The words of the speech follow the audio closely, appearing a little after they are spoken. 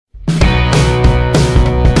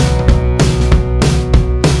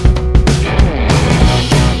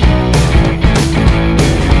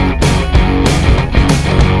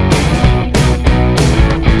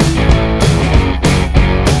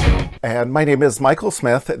and my name is Michael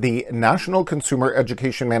Smith, the National Consumer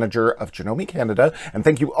Education Manager of Janome Canada, and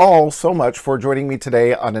thank you all so much for joining me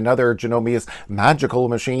today on another Janome's Magical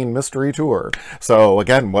Machine Mystery Tour. So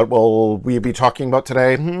again, what will we be talking about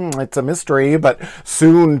today? It's a mystery, but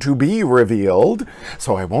soon to be revealed,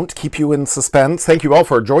 so I won't keep you in suspense. Thank you all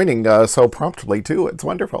for joining so promptly too. It's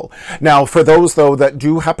wonderful. Now, for those though that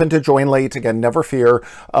do happen to join late, again, never fear.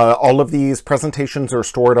 All of these presentations are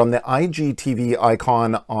stored on the IGTV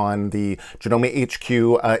icon on the Janome HQ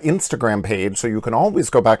Instagram page, so you can always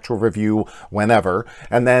go back to review whenever.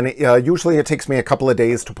 And then usually it takes me a couple of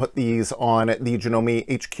days to put these on the Janome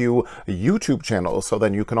HQ YouTube channel, so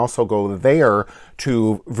then you can also go there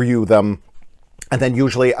to view them. And then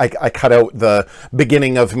usually I cut out the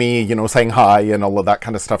beginning of me, you know, saying hi and all of that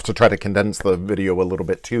kind of stuff to try to condense the video a little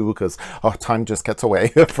bit too, because time just gets away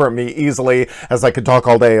from me easily, as I could talk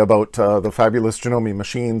all day about the fabulous Janome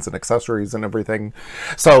machines and accessories and everything.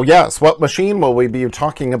 So yes, what machine will we be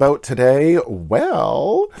talking about today?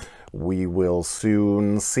 Well, we will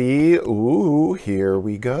soon see. Ooh, here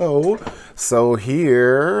we go. So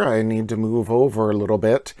here, I need to move over a little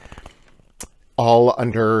bit. All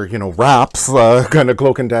under, you know, wraps, kind of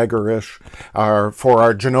cloak and dagger-ish, for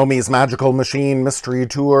our Janome's Magical Machine Mystery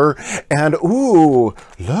Tour. And ooh,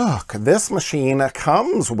 look, this machine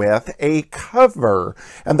comes with a cover.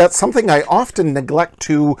 And that's something I often neglect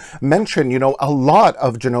to mention. You know, a lot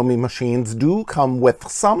of Janome machines do come with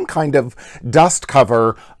some kind of dust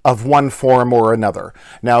cover of one form or another.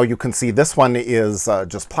 Now you can see this one is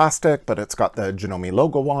just plastic, but it's got the Janome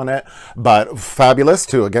logo on it. But fabulous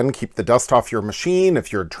to, again, keep the dust off your machine.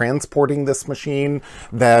 If you're transporting this machine,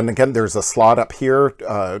 then again, there's a slot up here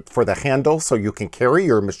for the handle, so you can carry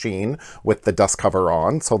your machine with the dust cover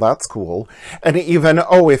on, so that's cool. And even,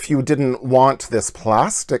 if you didn't want this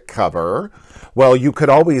plastic cover, well, you could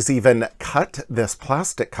always even cut this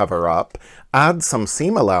plastic cover up, add some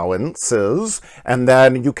seam allowances, and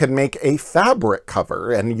then you can make a fabric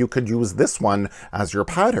cover, and you could use this one as your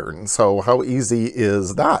pattern. So how easy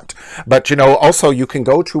is that? But, you know, also you can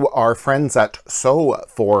go to our friends at Sew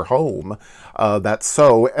for Home. That's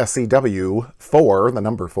Sew, S-E-W, 4, the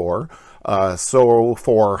number 4.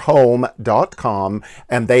 Sewforhome.com,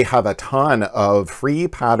 and they have a ton of free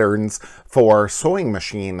patterns for sewing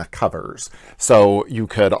machine covers. So you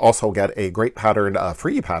could also get a great pattern, a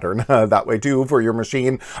free pattern that way too for your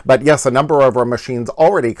machine. But yes, a number of our machines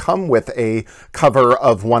already come with a cover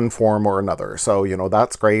of one form or another. So, you know,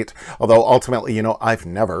 that's great. Although ultimately, you know, I've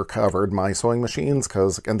never covered my sewing machines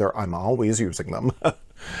because, again, I'm always using them.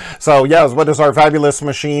 So yes, what is our fabulous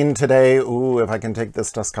machine today? Ooh, if I can take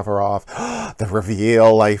this dust cover off. The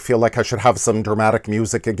reveal. I feel like I should have some dramatic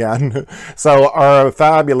music again. So our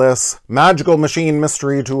fabulous Magical Machine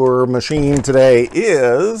Mystery Tour machine today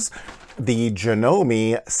is the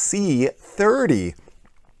Janome C30.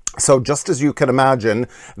 So just as you can imagine,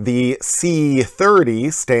 the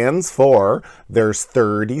C30 stands for there's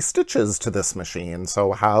 30 stitches to this machine.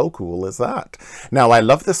 So how cool is that? Now, I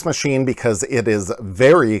love this machine because it is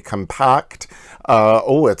very compact.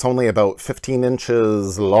 It's only about 15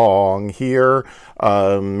 inches long here,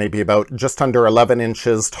 maybe about just under 11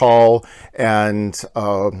 inches tall, and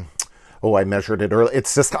I measured it earlier.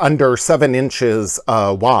 It's just under 7 inches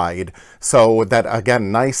wide. So that,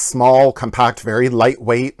 again, nice, small, compact, very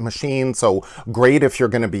lightweight machine. So great if you're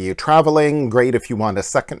going to be traveling, great if you want a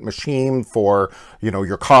second machine for, you know,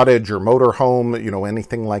 your cottage, your motorhome, you know,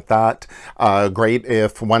 anything like that. Great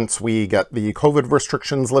if once we get the COVID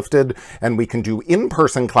restrictions lifted and we can do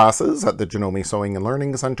in-person classes at the Janome Sewing and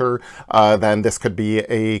Learning Center, then this could be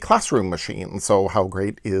a classroom machine. So how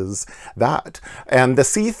great is that? And the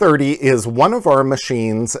C30 is one of our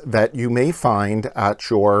machines that you may find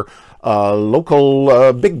at your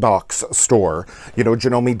local big box store. You know,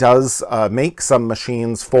 Janome does make some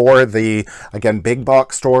machines for the, again, big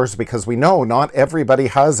box stores, because we know not everybody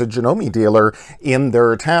has a Janome dealer in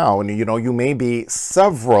their town. You know, you may be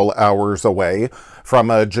several hours away from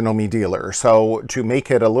a Janome dealer. So to make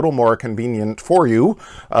it a little more convenient for you,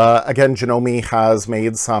 again, Janome has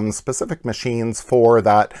made some specific machines for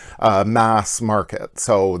that mass market.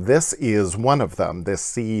 So this is one of them, this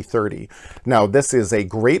C30. Now, this is a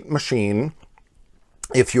great machine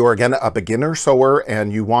if you're, again, a beginner sewer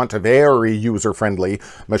and you want a very user-friendly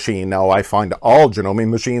machine. Now, I find all Janome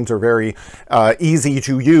machines are very easy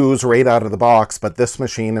to use right out of the box, but this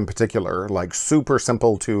machine in particular, like, super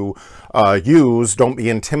simple to use. Don't be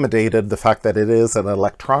intimidated. The fact that it is an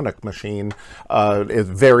electronic machine is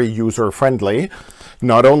very user-friendly.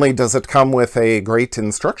 Not only does it come with a great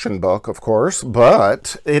instruction book, of course,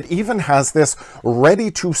 but it even has this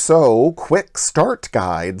ready-to-sew quick start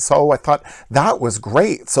guide. So I thought that was great.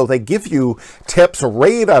 great. So they give you tips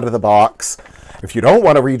right out of the box if you don't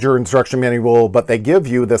want to read your instruction manual, but they give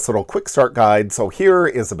you this little quick start guide. So here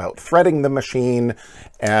is about threading the machine,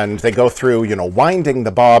 and they go through, you know, winding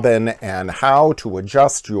the bobbin and how to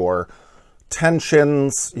adjust your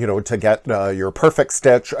tensions, you know, to get your perfect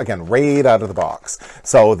stitch, again, right out of the box.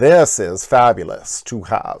 So this is fabulous to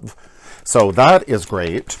have. So that is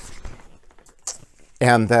great.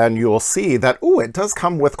 And then you'll see that, oh, it does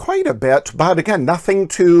come with quite a bit, but again, nothing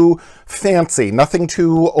too fancy, nothing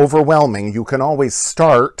too overwhelming. You can always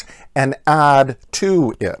start and add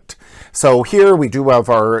to it. So here we do have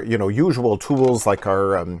our, you know, usual tools like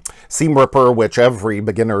our seam ripper, which every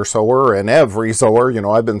beginner sewer and every sewer, you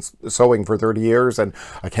know, I've been sewing for 30 years and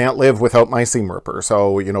I can't live without my seam ripper.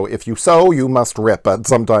 So, you know, if you sew, you must rip at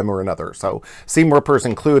some time or another. So seam rippers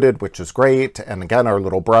included, which is great. And again, our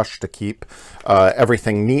little brush to keep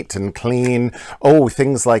everything neat and clean. Oh,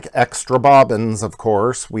 things like extra bobbins, of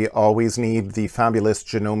course. We always need the fabulous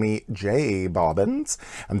Janome J bobbins.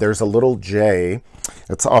 And there's a little J.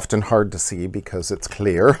 It's often hard to see because it's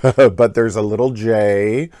clear, but there's a little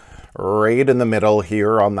J right in the middle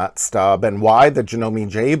here on that stub. And why the Janome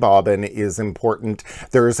J bobbin is important,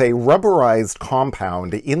 there's a rubberized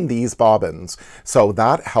compound in these bobbins. So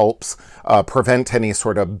that helps prevent any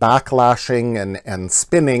sort of backlashing and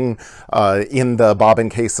spinning in the bobbin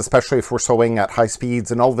case, especially if we're sewing at high speeds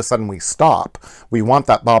and all of a sudden we stop. We want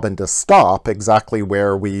that bobbin to stop exactly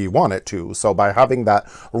where we want it to. So by having that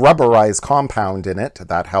rubberized compound in it,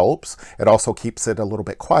 that helps. It also keeps it a little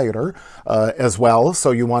bit quieter as well.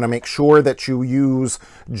 So you want to make sure that you use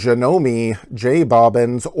Janome J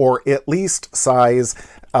bobbins, or at least size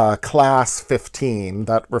class 15.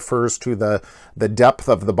 That refers to the depth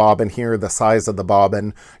of the bobbin here, the size of the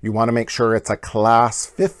bobbin. You want to make sure it's a class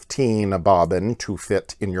 15 bobbin to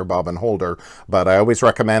fit in your bobbin holder. But I always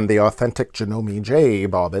recommend the authentic Janome J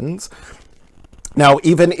bobbins. Now,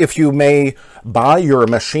 even if you may buy your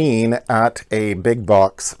machine at a big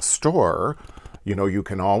box store, you know, you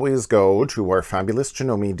can always go to our fabulous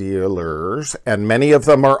Janome dealers, and many of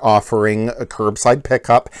them are offering a curbside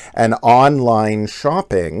pickup and online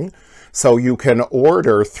shopping. So you can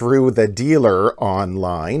order through the dealer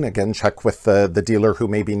online. Again, check with the dealer who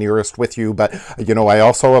may be nearest with you. But, you know, I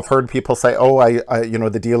also have heard people say, oh, you know,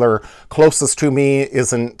 the dealer closest to me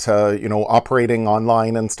isn't, you know, operating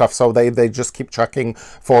online and stuff. So they just keep checking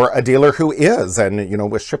for a dealer who is. And, you know,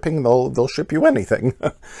 with shipping, they'll ship you anything.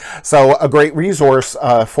 So a great resource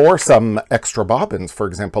for some extra bobbins, for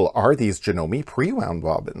example, are these Janome pre-wound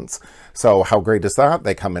bobbins. So how great is that?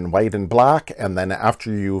 They come in white and black. And then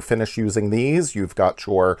after you finish using these, you've got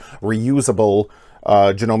your reusable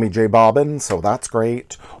Janome J bobbin, so that's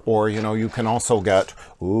great. Or, you know, you can also get,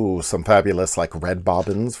 ooh, some fabulous like red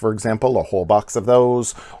bobbins, for example, a whole box of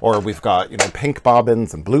those. Or we've got, you know, pink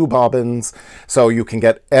bobbins and blue bobbins. So you can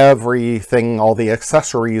get everything, all the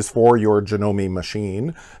accessories for your Janome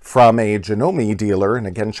machine from a Janome dealer. And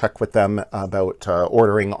again, check with them about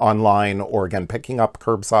ordering online, or again, picking up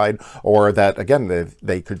curbside, or that, again,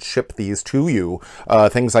 they could ship these to you.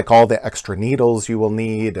 Things like all the extra needles you will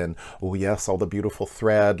need, and, oh yes, all the beautiful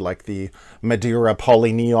thread like the Madeira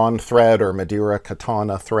Polyneon thread or Madeira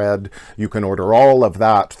Katana thread. You can order all of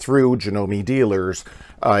that through Janome dealers,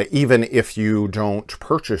 even if you don't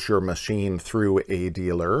purchase your machine through a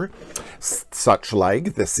dealer, such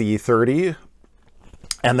like the C30.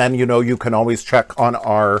 And then, you know, you can always check on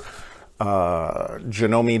our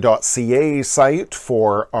Janome.ca site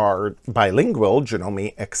for our bilingual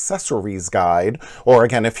Janome accessories guide. Or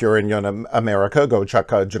again, if you're in America, go check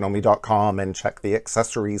Janome.com and check the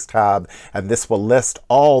accessories tab. And this will list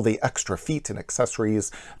all the extra feet and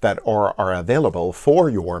accessories that are available for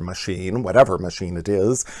your machine, whatever machine it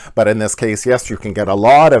is. But in this case, yes, you can get a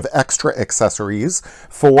lot of extra accessories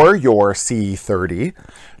for your C30.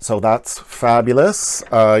 So that's fabulous,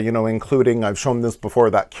 you know, including, I've shown this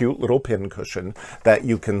before, that cute little pin cushion that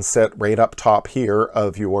you can sit right up top here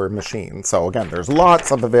of your machine. So again, there's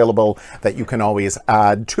lots of available that you can always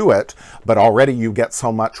add to it, but already you get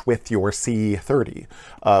so much with your C30.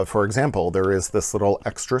 For example, there is this little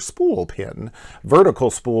extra spool pin, vertical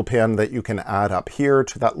spool pin that you can add up here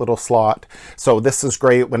to that little slot. So this is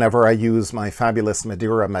great whenever I use my fabulous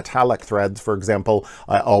Madeira metallic threads, for example.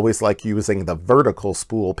 I always like using the vertical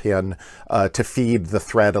spool pin to feed the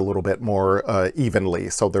thread a little bit more evenly,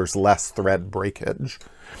 so there's less thread breakage.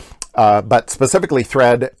 But specifically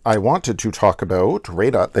thread, I wanted to talk about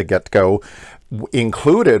right at the get-go.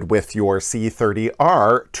 Included with your C30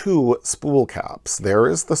 are 2 spool caps. There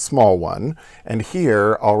is the small one, and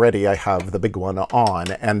here already I have the big one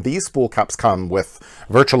on, and these spool caps come with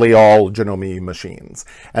virtually all Janome machines.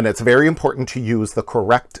 And it's very important to use the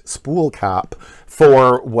correct spool cap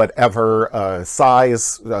for whatever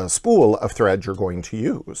size spool of thread you're going to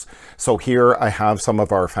use. So here I have some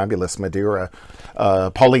of our fabulous Madeira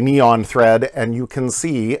polyneon thread, and you can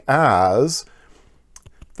see as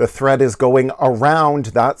the thread is going around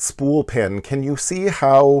that spool pin. Can you see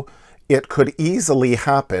how it could easily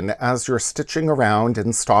happen as you're stitching around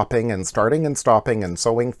and stopping and starting and stopping and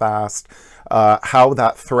sewing fast, how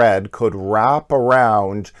that thread could wrap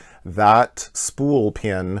around that spool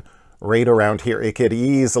pin right around here? It could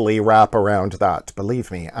easily wrap around that. Believe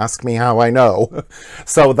me, ask me how I know.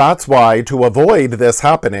 So that's why, to avoid this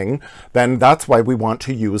happening, then that's why we want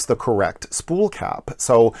to use the correct spool cap.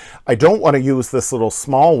 So I don't want to use this little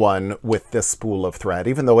small one with this spool of thread,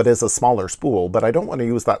 even though it is a smaller spool, but I don't want to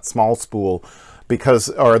use that small spool because,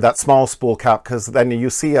 or that small spool cap, because then you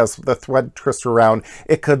see as the thread twists around,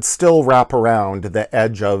 it could still wrap around the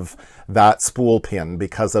edge of that spool pin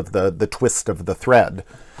because of the twist of the thread.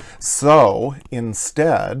 So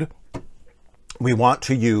instead, we want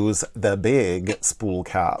to use the big spool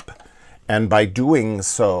cap. And by doing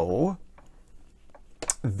so,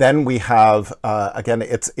 then we have, again,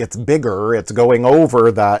 it's bigger, it's going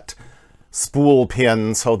over that spool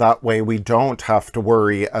pin, so that way we don't have to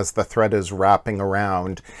worry as the thread is wrapping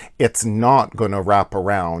around. It's not going to wrap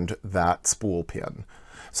around that spool pin.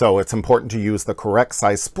 So it's important to use the correct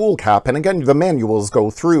size spool cap. And again, the manuals go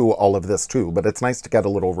through all of this too, but it's nice to get a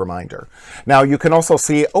little reminder. Now you can also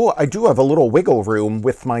see, oh, I do have a little wiggle room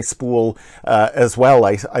with my spool as well.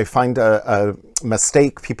 I find a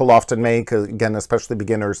mistake people often make, again, especially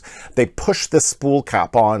beginners, they push this spool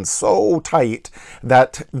cap on so tight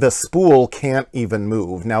that the spool can't even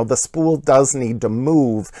move. Now the spool does need to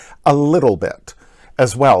move a little bit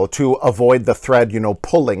as well to avoid the thread, you know,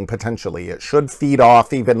 pulling potentially. It should feed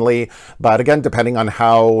off evenly, but again, depending on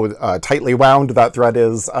how tightly wound that thread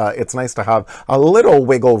is, it's nice to have a little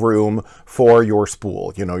wiggle room for your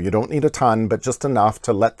spool. You know, you don't need a ton, but just enough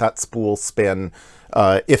to let that spool spin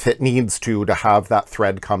if it needs to have that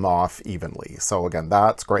thread come off evenly. So again,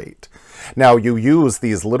 that's great. Now you use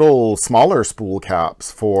these little smaller spool caps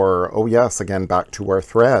for, oh yes, again, back to our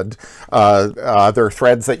thread. Other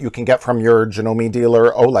threads that you can get from your Janome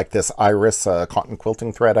dealer, oh, like this Iris cotton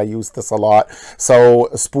quilting thread, I use this a lot. So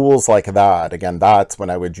spools like that, again, that's when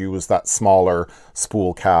I would use that smaller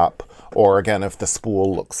spool cap. Or again, if the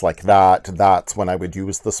spool looks like that, that's when I would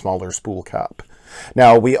use the smaller spool cap.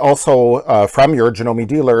 Now, we also, from your Janome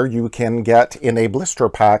dealer, you can get in a blister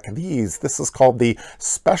pack these. This is called the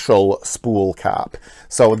Special Spool Cap.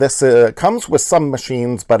 So this comes with some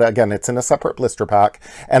machines, but again, it's in a separate blister pack.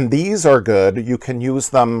 And these are good. You can use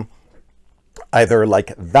them either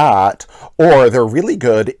like that, or they're really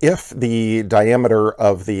good if the diameter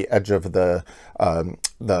of the edge of the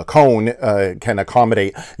cone can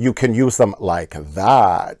accommodate. You can use them like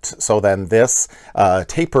that. So then this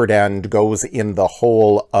tapered end goes in the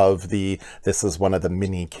hole of this is one of the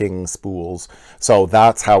mini king spools. So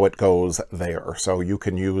that's how it goes there. So you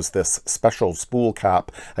can use this special spool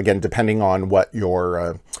cap, again, depending on what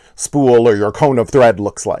your spool or your cone of thread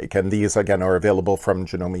looks like. And these, again, are available from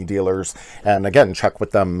Janome dealers. And again, check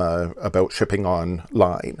with them about shipping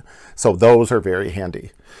online. So those are very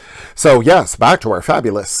handy. So yes, back to our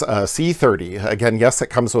fabulous C30. Again, yes, it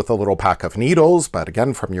comes with a little pack of needles, but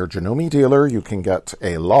again, from your Janome dealer, you can get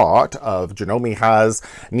a lot of, Janome has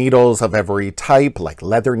needles of every type, like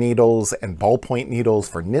leather needles and ballpoint needles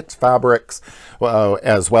for knit fabrics,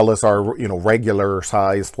 as well as our, you know, regular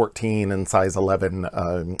size 14 and size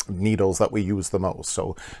 11 needles that we use the most.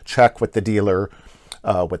 So check with the dealer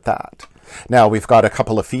with that. Now we've got a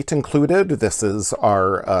couple of feet included. This is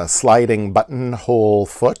our sliding buttonhole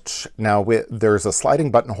foot. Now there's a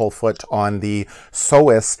sliding buttonhole foot on the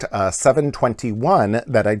Sewist 721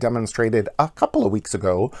 that I demonstrated a couple of weeks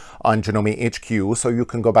ago on Janome HQ. So you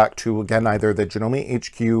can go back to, again, either the Janome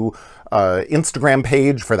HQ Instagram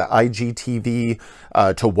page for the IGTV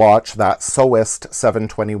to watch that Sewist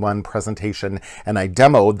 721 presentation, and I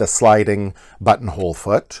demoed the sliding buttonhole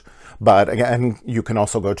foot. But again, you can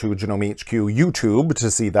also go to Janome HQ YouTube to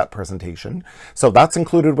see that presentation. So that's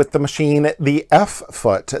included with the machine. The F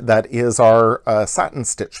foot, that is our satin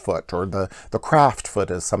stitch foot, or the craft foot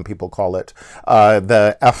as some people call it.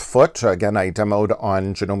 The F foot, again, I demoed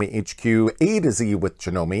on Janome HQ A to Z with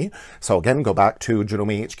Janome. So again, go back to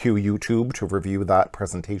Janome HQ YouTube to review that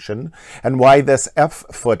presentation. And why this F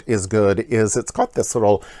foot is good is it's got this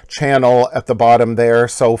little channel at the bottom there.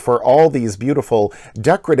 So for all these beautiful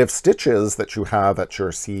decorative stitches that you have at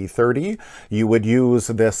your C30, you would use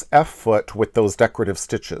this F foot with those decorative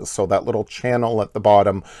stitches. So that little channel at the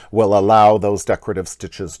bottom will allow those decorative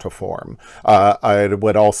stitches to form. I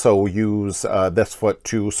would also use this foot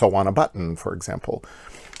to sew on a button, for example.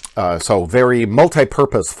 So very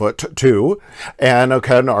multi-purpose foot too. And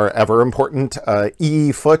again, our ever important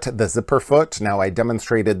E foot, the zipper foot. Now I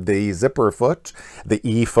demonstrated the zipper foot, the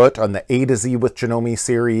E foot on the A to Z with Janome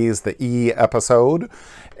series, the E episode.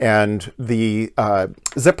 And the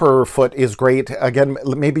zipper foot is great. Again,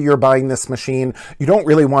 maybe you're buying this machine. You don't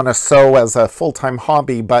really want to sew as a full-time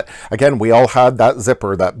hobby, but again, we all had that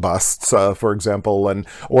zipper that busts, for example,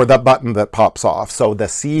 or that button that pops off. So the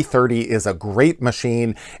C30 is a great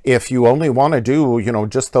machine if you only want to do, you know,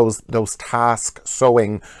 just those task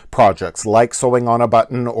sewing projects, like sewing on a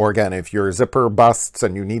button, or again, if your zipper busts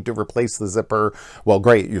and you need to replace the zipper, well,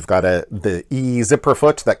 great, you've got the E zipper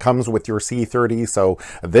foot that comes with your C30. So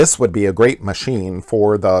this would be a great machine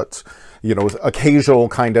for that, you know, occasional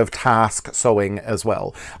kind of task sewing as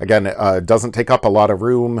well. Again, it doesn't take up a lot of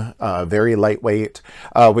room, very lightweight.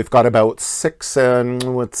 We've got about 6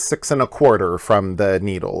 1/4 from the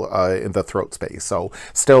needle in the throat space, so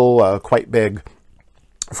still quite big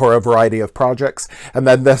for a variety of projects. And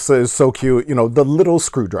then this is so cute, you know, the little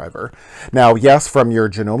screwdriver. Now, yes, from your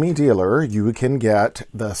Janome dealer, you can get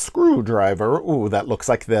the screwdriver, ooh, that looks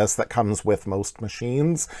like this, that comes with most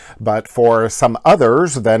machines. But for some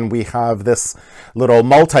others, then we have this little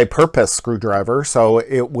multi-purpose screwdriver. So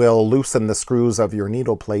it will loosen the screws of your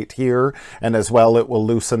needle plate here, and as well, it will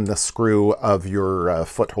loosen the screw of your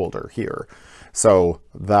foot holder here. So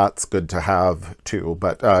that's good to have too.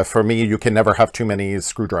 But for me, you can never have too many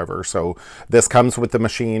screwdrivers. So this comes with the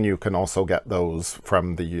machine. You can also get those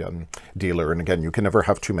from the dealer. And again, you can never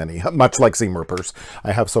have too many, much like seam rippers.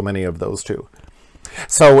 I have so many of those too.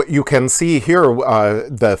 So you can see here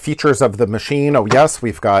the features of the machine. Oh yes,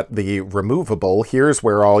 we've got the removable. Here's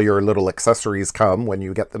where all your little accessories come when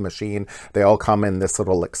you get the machine. They all come in this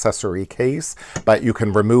little accessory case, but you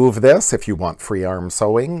can remove this if you want free arm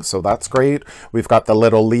sewing. So that's great. We've got the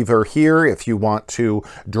little lever here if you want to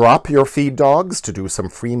drop your feed dogs to do some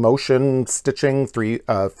free motion stitching, free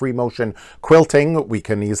motion quilting. We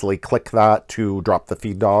can easily click that to drop the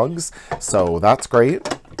feed dogs. So that's great.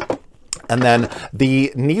 And then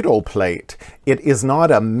the needle plate. It is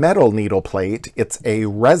not a metal needle plate. It's a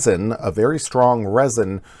resin, a very strong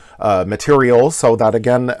resin material, so that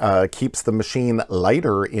again keeps the machine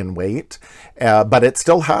lighter in weight. But it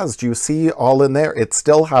still has, do you see all in there? It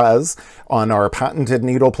still has, on our patented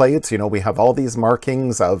needle plates, you know, we have all these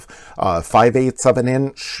markings of 5/8 of an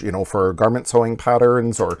inch, you know, for garment sewing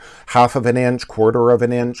patterns, or 1/2 of an inch, 1/4 of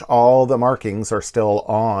an inch. All the markings are still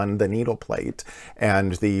on the needle plate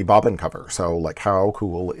and the bobbin cover. So like, how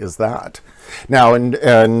cool is that? Now,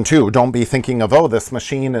 and two, don't be thinking of, oh, this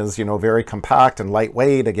machine is, you know, very compact and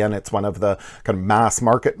lightweight. Again, it's one of the kind of mass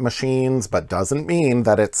market machines, but doesn't mean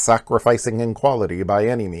that it's sacrificing in quality by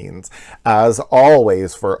any means. As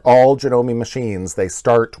always, for all Janome machines, they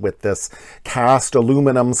start with this cast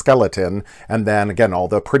aluminum skeleton, and then again, all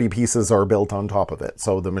the pretty pieces are built on top of it.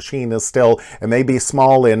 So the machine is still, it may be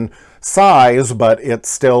small in size, but it's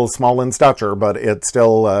still small in stature, but it's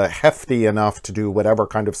still hefty enough to do whatever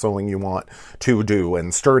kind of sewing you want to do,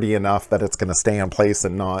 and sturdy enough that it's going to stay in place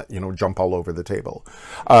and not, you know, jump all over the table.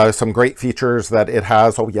 Some great features that it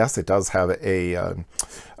has. Oh yes, it does have a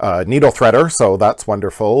needle threader, so that's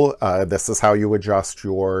wonderful. This is how you adjust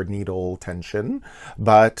your needle tension.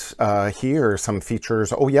 But here are some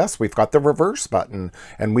features. Oh yes, we've got the reverse button,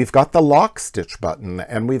 and we've got the lock stitch button,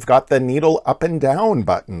 and we've got the needle up and down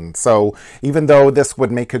button. So even though this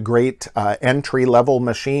would make a great entry-level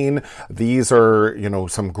machine, these are, you know,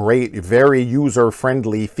 some great, very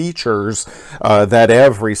user-friendly features that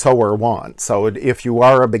every sewer wants. So if you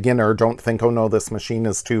are a beginner, don't think, oh no, this machine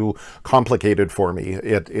is too complicated for me.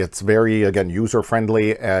 It's very, again,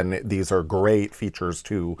 user-friendly, and these are great features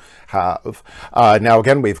to have. Now,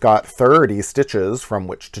 again, we've got 30 stitches from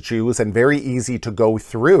which to choose, and very easy to go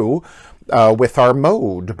through with our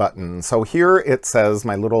mode button. So here it says,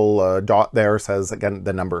 my little dot there says, again,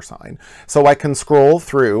 the number sign. So I can scroll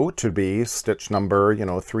through to be stitch number,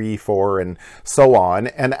 3, 4, and so on.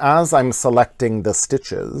 And as I'm selecting the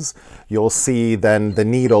stitches, you'll see then the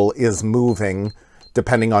needle is moving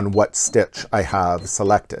depending on what stitch I have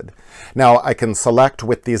selected. Now I can select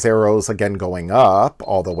with these arrows again going up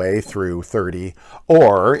all the way through 30,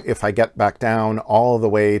 or if I get back down all the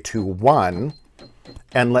way to 1,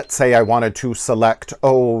 and let's say I wanted to select,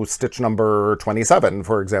 stitch number 27,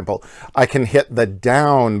 for example, I can hit the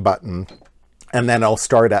down button and then I'll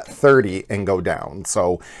start at 30 and go down.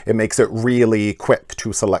 So it makes it really quick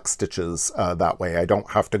to select stitches that way. I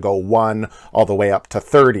don't have to go 1 all the way up to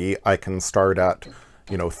 30. I can start at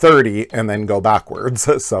 30 and then go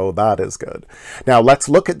backwards. So that is good. Now let's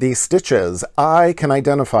look at these stitches. I can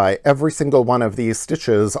identify every single one of these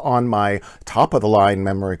stitches on my top of the line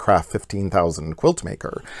Memory Craft 15,000 quilt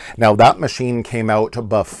maker. Now that machine came out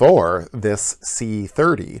before this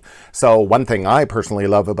C30. So one thing I personally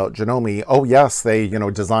love about Janome, yes, they,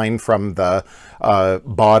 design from the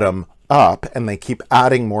bottom up, and they keep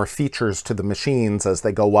adding more features to the machines as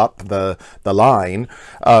they go up the line,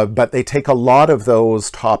 but they take a lot of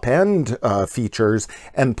those top-end features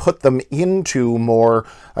and put them into more,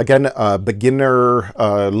 again, beginner,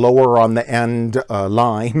 lower on the end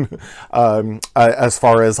line as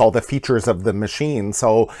far as all the features of the machine.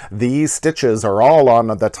 So these stitches are all on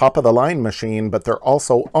the top of the line machine, but they're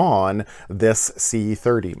also on this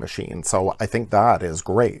C30 machine. So I think that is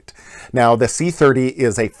great. Now the C30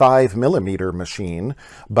 is a 5mm machine,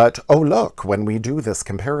 but look, when we do this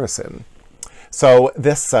comparison, so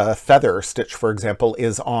this feather stitch, for example,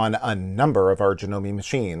 is on a number of our Janome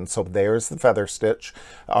machines. So there's the feather stitch,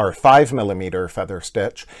 our 5mm feather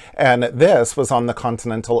stitch, and this was on the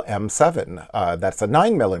Continental M7. That's a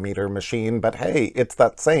 9mm machine, but hey, it's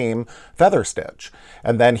that same feather stitch.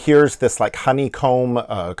 And then here's this like honeycomb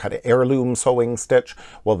kind of heirloom sewing stitch.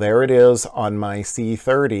 Well, there it is on my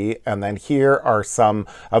C30, and then here are some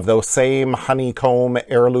of those same honeycomb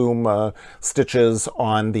heirloom stitches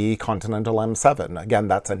on the Continental M7. Again,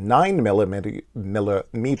 that's a 9mm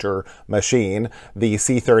machine. The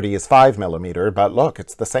C30 is 5mm, but look,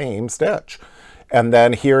 it's the same stitch. And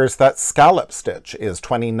then here's that scallop stitch is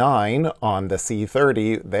 29 on the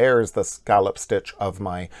C30. There's the scallop stitch of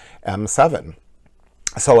my M7.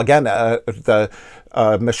 So again, the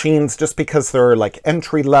machines, just because they're like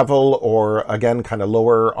entry level or again kind of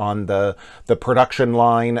lower on the production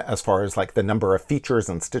line as far as like the number of features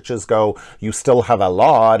and stitches go, you still have a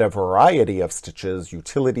lot of variety of stitches,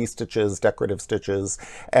 utility stitches, decorative stitches,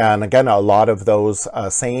 and again a lot of those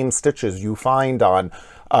same stitches you find on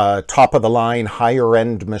top of the line higher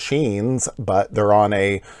end machines, but they're on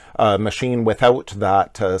a machine without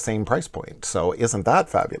that same price point. So isn't that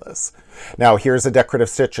fabulous? Now here's a decorative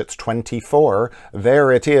stitch. It's 24.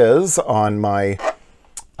 There it is on my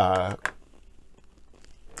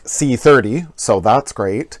C30, so that's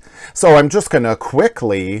great. So I'm just going to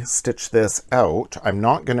quickly stitch this out. I'm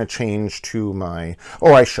not going to change to my,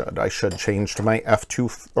 I should change to my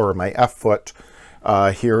F2 or my F foot.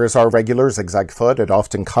 Here is our regular zigzag foot. It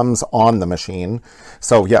often comes on the machine.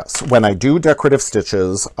 So yes, when I do decorative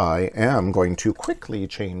stitches, I am going to quickly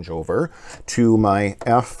change over to my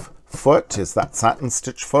F foot, is that satin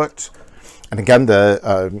stitch foot. And again,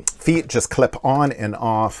 the feet just clip on and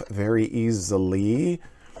off very easily.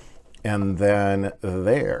 And then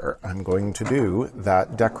there, I'm going to do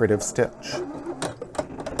that decorative stitch.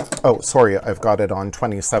 Oh, sorry, I've got it on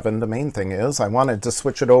 27. The main thing is I wanted to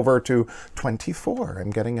switch it over to 24.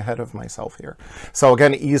 I'm getting ahead of myself here. So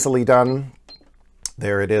again, easily done.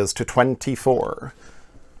 There it is to 24.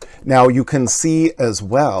 Now you can see as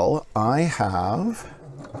well, I have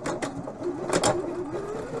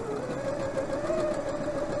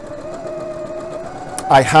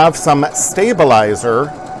some stabilizer.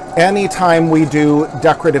 Anytime we do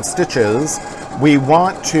decorative stitches, we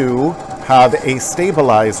want to have a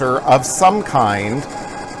stabilizer of some kind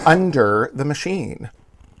under the machine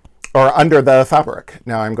or under the fabric.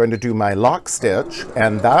 Now I'm going to do my lock stitch,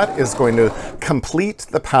 and that is going to complete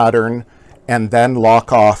the pattern and then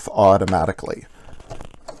lock off automatically.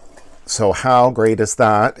 So how great is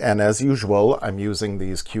that? And as usual, I'm using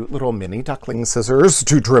these cute little mini duckling scissors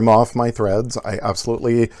to trim off my threads. I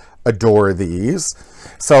absolutely adore these.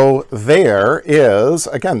 So there is,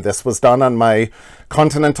 again, this was done on my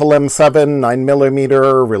Continental M7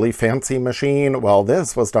 9mm really fancy machine. Well,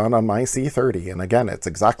 this was done on my C30, and again, it's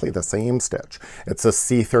exactly the same stitch. It's a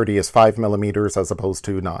C30 is 5mm as opposed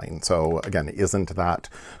to 9. So again, isn't that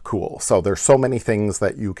cool? So there's so many things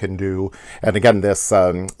that you can do. And again, this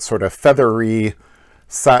sort of feathery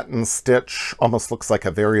satin stitch, almost looks like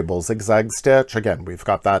a variable zigzag stitch. Again, we've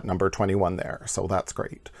got that number 21 there, so that's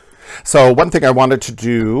great. So one thing I wanted to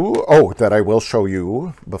do, that I will show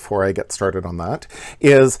you before I get started on that,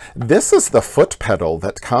 is this is the foot pedal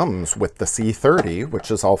that comes with the C30,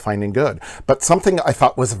 which is all fine and good. But something I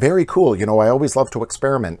thought was very cool, you know, I always love to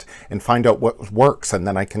experiment and find out what works, and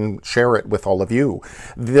then I can share it with all of you.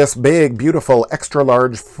 This big, beautiful, extra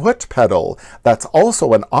large foot pedal that's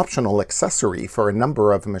also an optional accessory for a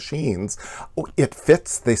number of machines. It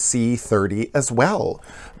fits the C30 as well.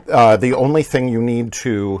 The only thing you need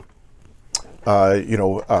to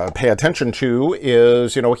pay attention to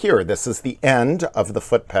is, here, this is the end of the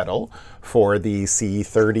foot pedal for the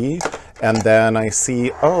C30. And then I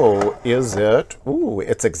see, is it? Ooh,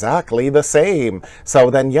 it's exactly the same.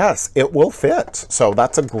 So then, yes, it will fit. So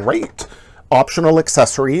that's a great optional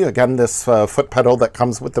accessory. Again, this foot pedal that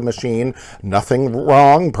comes with the machine, nothing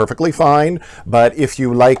wrong, perfectly fine. But if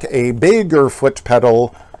you like a bigger foot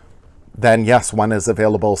pedal, then yes, one is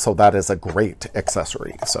available, so that is a great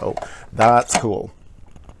accessory. So that's cool.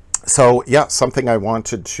 So yeah, something I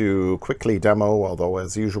wanted to quickly demo, although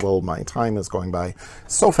as usual my time is going by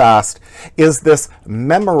so fast, is this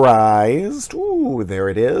Memorized, there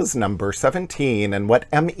it is, number 17. And what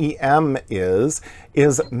MEM is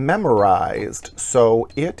memorized. So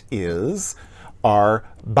it is our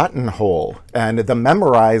buttonhole, and the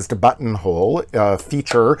Memorized Buttonhole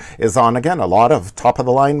feature is on, again, a lot of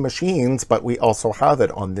top-of-the-line machines, but we also have it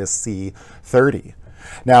on this C30.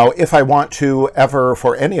 Now, if I want to ever,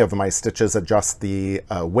 for any of my stitches, adjust the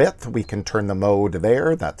width, we can turn the mode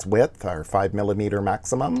there. That's width, our 5mm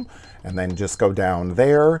maximum, and then just go down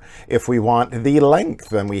there. If we want the length,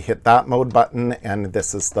 then we hit that mode button, and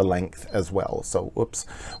this is the length as well. So, oops,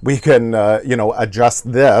 we can,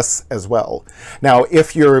 adjust this as well. Now,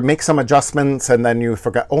 if you make some adjustments and then you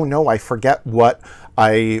forget, oh no, I forget what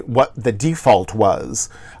the default was,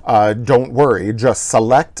 don't worry, just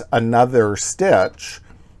select another stitch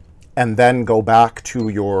and then go back to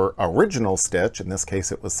your original stitch. In this case,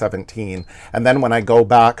 it was 17. And then when I go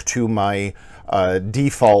back to my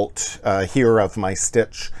default here of my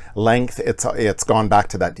stitch length, it's gone back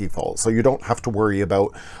to that default. So you don't have to worry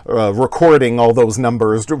about recording all those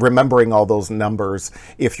numbers, remembering all those numbers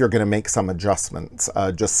if you're going to make some adjustments.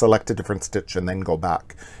 Just select a different stitch and then go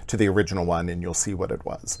back to the original one and you'll see what it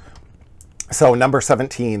was. So number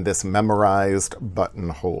 17, this Memorized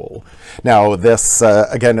Buttonhole. Now this,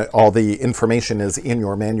 again, all the information is in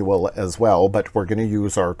your manual as well, but we're going to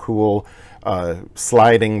use our cool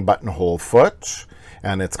sliding buttonhole foot.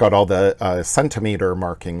 And it's got all the centimeter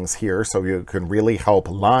markings here, so you can really help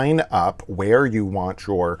line up where you want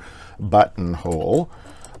your buttonhole.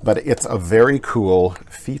 But it's a very cool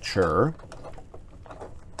feature.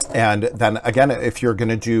 And then again, if you're going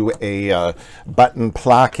to do a button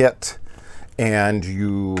placket, and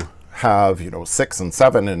you have, 6 and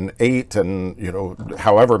 7 and 8 and,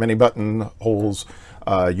 however many buttonholes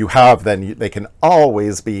you have, then they can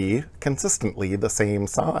always be consistently the same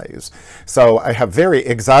size. So I have very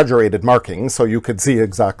exaggerated markings, so you could see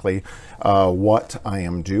exactly what I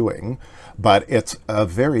am doing. But it's a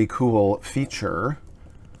very cool feature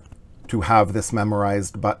to have this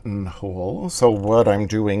Memorized Buttonhole. So what I'm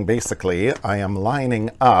doing, basically, I am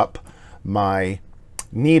lining up my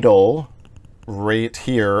needle right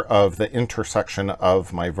here of the intersection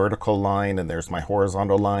of my vertical line, and there's my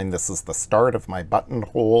horizontal line. This is the start of my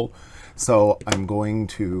buttonhole. So I'm going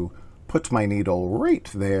to put my needle right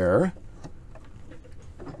there,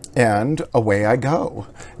 and away I go.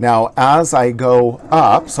 Now, as I go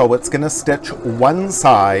up, so it's going to stitch one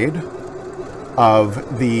side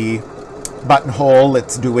of the buttonhole.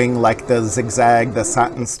 It's doing like the zigzag, the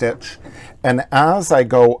satin stitch. And as I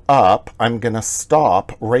go up, I'm going to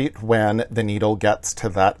stop right when the needle gets to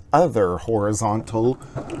that other horizontal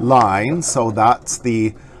line. So that's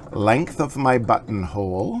the length of my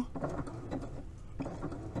buttonhole.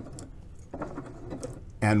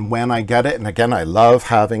 And when I get it, and again, I love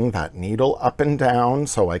having that needle up and down,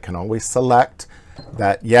 so I can always select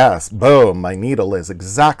that, yes, boom, my needle is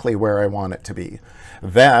exactly where I want it to be.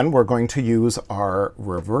 Then we're going to use our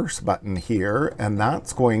reverse button here, and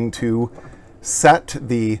that's going to set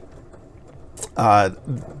the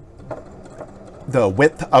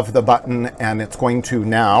width of the button, and it's going to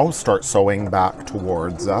now start sewing back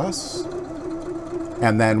towards us.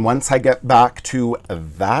 And then once I get back to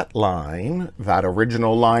that line, that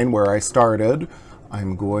original line where I started,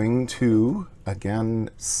 I'm going to, again,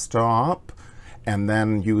 stop and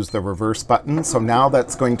then use the reverse button. So now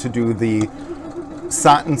that's going to do the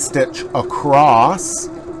satin stitch across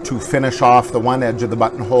to finish off the one edge of the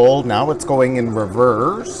buttonhole. Now it's going in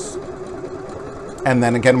reverse. And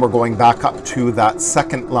then again, we're going back up to that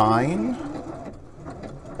second line.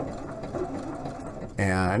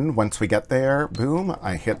 And once we get there, boom,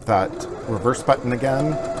 I hit that reverse button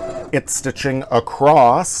again. It's stitching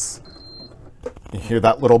across. You hear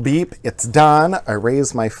that little beep, it's done. I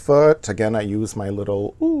raise my foot. Again, I use my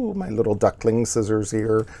little duckling scissors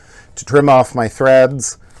here to trim off my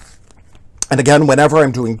threads. And again, whenever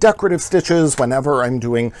I'm doing decorative stitches, whenever I'm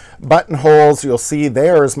doing buttonholes, you'll see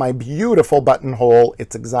there's my beautiful buttonhole.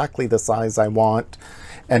 It's exactly the size I want.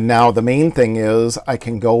 And now the main thing is I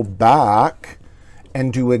can go back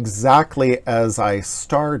and do exactly as I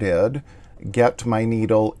started, get my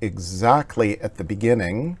needle exactly at the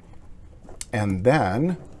beginning, and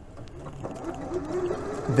then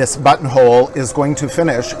this buttonhole is going to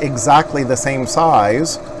finish exactly the same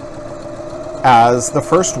size as the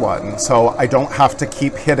first one. So I don't have to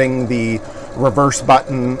keep hitting the reverse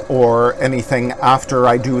button or anything after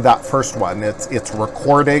I do that first one. It's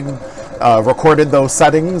recorded those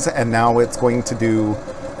settings, and now it's going to do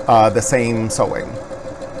the same sewing.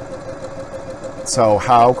 So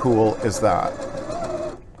how cool is that?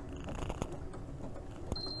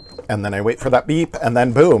 And then I wait for that beep, and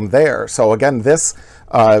then boom, there. So again, this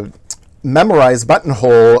Memorized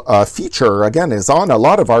Buttonhole feature, again, is on a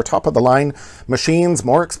lot of our top-of-the-line machines,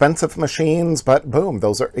 more expensive machines, but boom,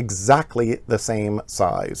 those are exactly the same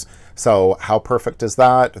size. So how perfect is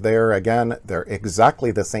that? There, again, they're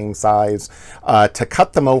exactly the same size. To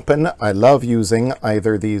cut them open, I love using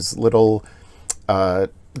either these little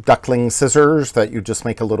duckling scissors that you just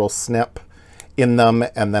make a little snip in them,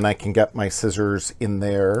 and then I can get my scissors in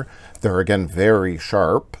there. They're again very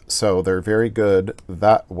sharp, so they're very good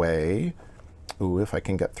that way. Ooh, if I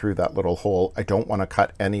can get through that little hole. I don't want to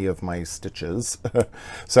cut any of my stitches.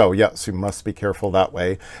 So yes, you must be careful that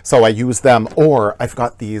way. So I use them, or I've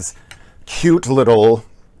got these cute little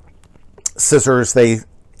scissors. They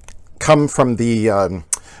come from the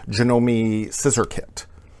Janome scissor kit.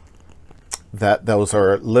 Those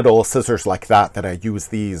are little scissors like that I use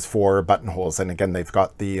these for buttonholes. And again, they've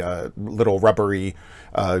got the little rubbery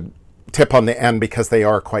tip on the end because they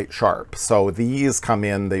are quite sharp. So these come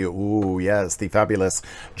in the, ooh, yes, the fabulous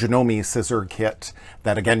Janome scissor kit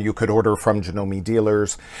that again you could order from Janome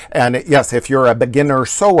dealers. And yes, if you're a beginner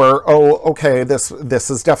sewer, oh, okay, this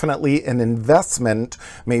is definitely an investment.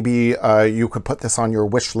 Maybe you could put this on your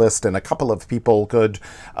wish list, and a couple of people could,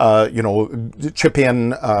 you know, chip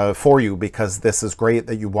in for you, because this is great.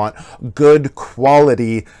 That you want good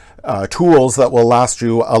quality tools that will last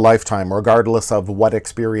you a lifetime, regardless of what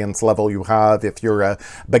experience level you have. If you're a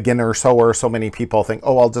beginner sewer, so many people think,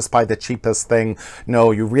 oh, I'll just buy the cheapest thing.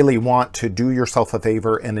 No, you really want to do yourself a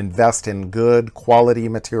favor and invest in good quality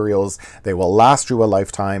materials. They will last you a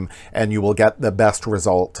lifetime, and you will get the best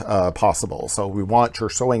result possible. So we want your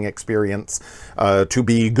sewing experience to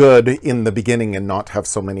be good in the beginning and not have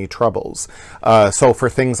so many troubles. So for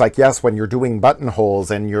things like, yes, when you're doing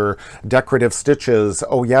buttonholes and your decorative stitches,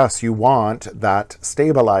 oh yes, you want that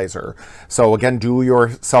stabilizer. So again, do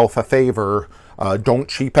yourself a favor. Don't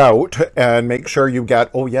cheap out, and make sure you get,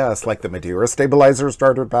 oh yes, like the Madeira stabilizer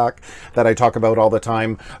starter pack that I talk about all the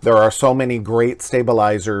time. There are so many great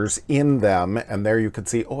stabilizers in them, and there you can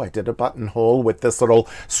see, oh, I did a buttonhole with this little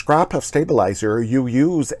scrap of stabilizer. You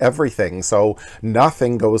use everything, so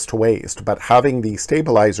nothing goes to waste. But having the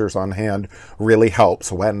stabilizers on hand really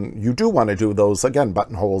helps when you do want to do those, again,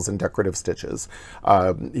 buttonholes and decorative stitches.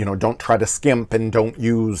 You know, don't try to skimp and don't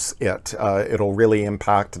use it. It'll really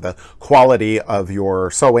impact the quality of your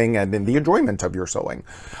sewing and in the enjoyment of your sewing.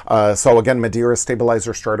 So again, Madeira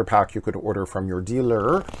stabilizer starter pack you could order from your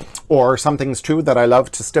dealer, or some things too that I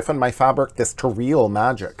love to stiffen my fabric, this Real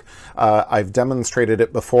Magic. I've demonstrated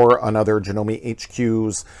it before on other Janome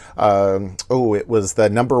HQs. Oh, it was the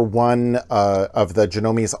 #1 of the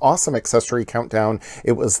Janome's Awesome Accessory Countdown.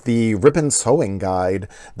 It was the ribbon sewing guide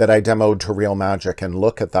that I demoed to Real Magic, and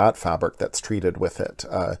look at that fabric that's treated with it.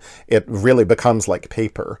 It really becomes like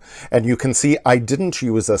paper. And you can see I didn't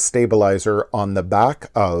use a stabilizer on the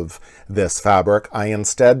back of this fabric. I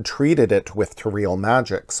instead treated it with Real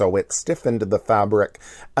Magic, so it stiffened the fabric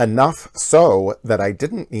enough so that I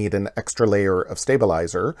didn't need an extra layer of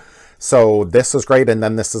stabilizer. So this is great, and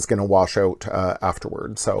then this is going to wash out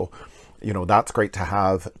afterwards. So, you know, that's great to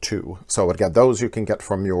have too. So again, those you can get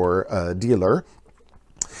from your dealer.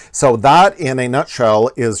 So that, in a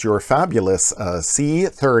nutshell, is your fabulous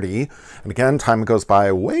C30. And again, time goes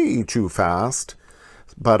by way too fast,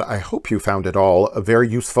 but I hope you found it all very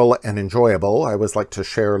useful and enjoyable. I always like to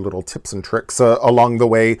share little tips and tricks along the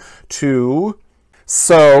way too.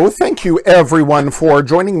 So thank you everyone for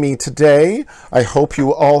joining me today. I hope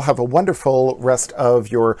you all have a wonderful rest of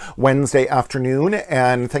your Wednesday afternoon,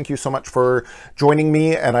 and thank you so much for joining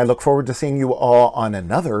me, and I look forward to seeing you all on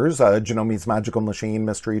another's Janome's Magical Machine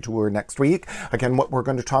Mystery Tour next week. Again, what we're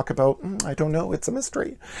going to talk about, I don't know, it's a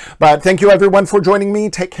mystery. But thank you everyone for joining me.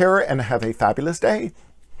 Take care and have a fabulous day.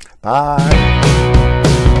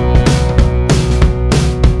 Bye.